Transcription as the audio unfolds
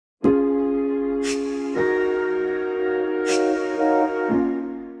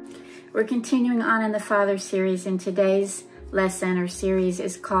We're continuing on in the Father series, and today's lesson or series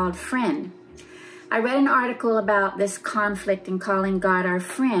is called Friend. I read an article about this conflict in calling God our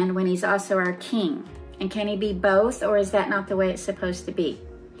friend when he's also our king. And can he be both, or is that not the way it's supposed to be?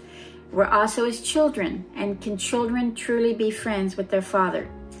 We're also his children, and can children truly be friends with their father?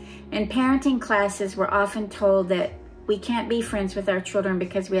 In parenting classes, we're often told that we can't be friends with our children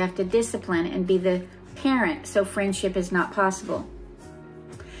because we have to discipline and be the parent, so friendship is not possible.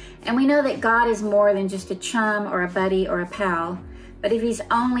 And we know that God is more than just a chum or a buddy or a pal, but if he's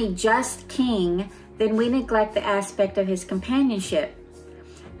only just king, then we neglect the aspect of his companionship.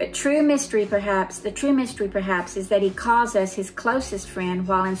 But the true mystery perhaps is that he calls us his closest friend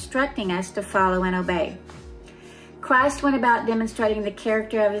while instructing us to follow and obey. Christ went about demonstrating the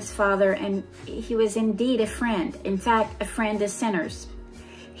character of his Father, and he was indeed a friend, in fact, a friend to sinners.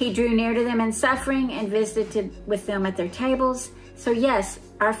 He drew near to them in suffering and visited with them at their tables. So yes,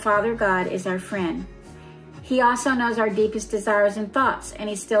 our Father God is our friend. He also knows our deepest desires and thoughts, and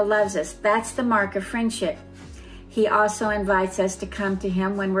he still loves us. That's the mark of friendship. He also invites us to come to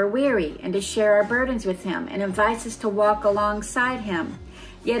him when we're weary and to share our burdens with him, and invites us to walk alongside him.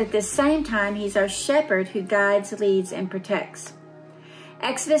 Yet at the same time, he's our shepherd who guides, leads, and protects.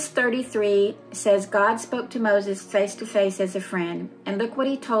 Exodus 33 says God spoke to Moses face to face as a friend, and look what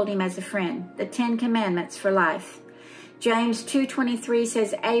he told him as a friend, the 10 Commandments for life. James 2:23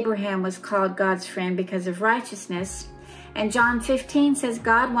 says Abraham was called God's friend because of righteousness. And John 15 says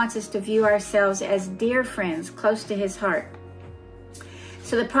God wants us to view ourselves as dear friends close to his heart.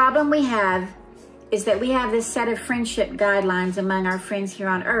 So the problem we have is that we have this set of friendship guidelines among our friends here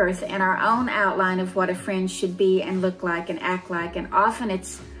on earth and our own outline of what a friend should be and look like and act like. And often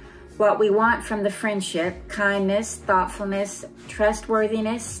it's what we want from the friendship: kindness, thoughtfulness,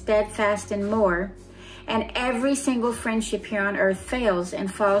 trustworthiness, steadfast, and more. And every single friendship here on earth fails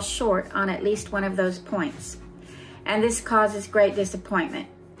and falls short on at least one of those points. And this causes great disappointment.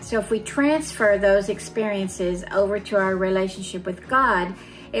 So if we transfer those experiences over to our relationship with God,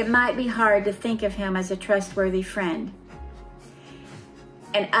 it might be hard to think of him as a trustworthy friend.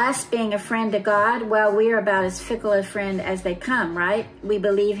 And us being a friend to God, well, we are about as fickle a friend as they come, right? We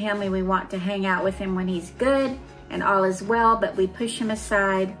believe him and we want to hang out with him when he's good and all is well, but we push him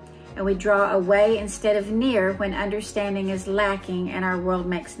aside and we draw away instead of near when understanding is lacking and our world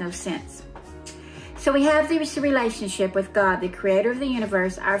makes no sense. So we have this relationship with God, the creator of the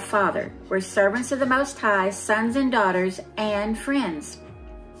universe, our Father. We're servants of the Most High, sons and daughters, and friends.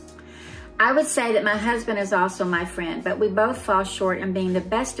 I would say that my husband is also my friend, but we both fall short in being the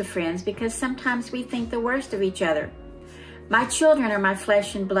best of friends because sometimes we think the worst of each other. My children are my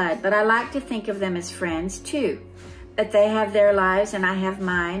flesh and blood, but I like to think of them as friends too. But they have their lives and I have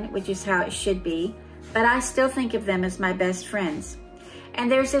mine, which is how it should be, but I still think of them as my best friends.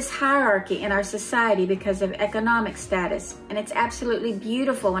 And there's this hierarchy in our society because of economic status, and it's absolutely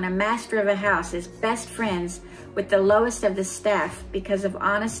beautiful when a master of a house is best friends with the lowest of the staff because of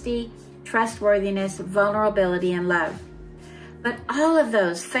honesty, trustworthiness, vulnerability, and love. But all of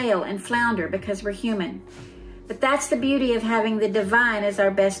those fail and flounder because we're human. But that's the beauty of having the divine as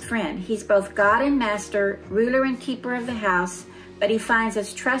our best friend. He's both God and master, ruler and keeper of the house, but he finds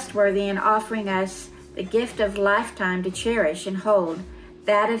us trustworthy in offering us the gift of lifetime to cherish and hold,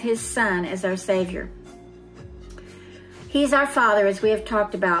 that of his Son as our Savior. He's our Father, as we have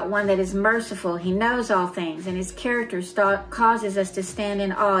talked about, one that is merciful. He knows all things, and his character causes us to stand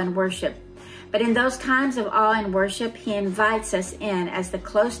in awe and worship. But in those times of awe and worship, he invites us in as the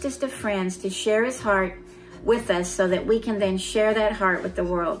closest of friends to share his heart with us so that we can then share that heart with the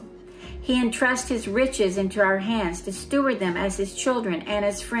world. He entrusts his riches into our hands to steward them as his children and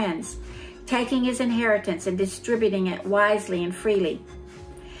as friends, taking his inheritance and distributing it wisely and freely.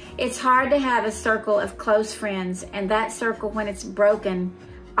 It's hard to have a circle of close friends, and that circle, when it's broken,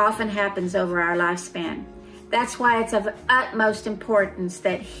 often happens over our lifespan. That's why it's of utmost importance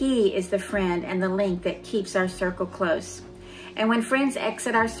that he is the friend and the link that keeps our circle close. And when friends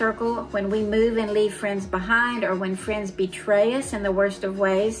exit our circle, when we move and leave friends behind, or when friends betray us in the worst of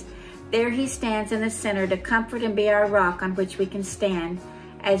ways, there he stands in the center to comfort and be our rock on which we can stand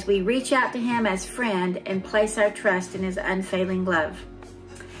as we reach out to him as friend and place our trust in his unfailing love.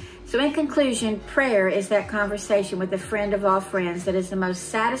 So in conclusion, prayer is that conversation with a friend of all friends that is the most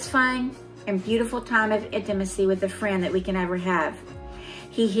satisfying and beautiful time of intimacy with a friend that we can ever have.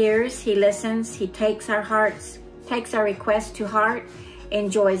 He hears, he listens, he takes our requests to heart,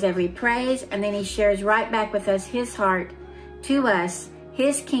 enjoys every praise, and then he shares right back with us his heart to us,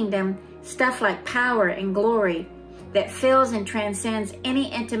 his kingdom, stuff like power and glory that fills and transcends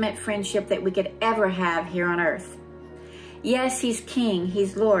any intimate friendship that we could ever have here on earth. Yes, he's King,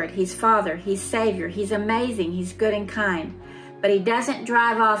 he's Lord, he's Father, he's Savior, he's amazing, he's good and kind. But he doesn't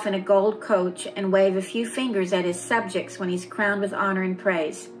drive off in a gold coach and wave a few fingers at his subjects when he's crowned with honor and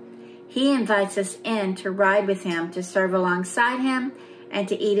praise. He invites us in to ride with him, to serve alongside him, and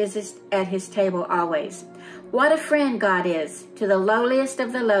to eat at his table always. What a friend God is to the lowliest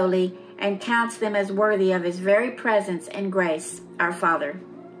of the lowly, and counts them as worthy of his very presence and grace, our Father.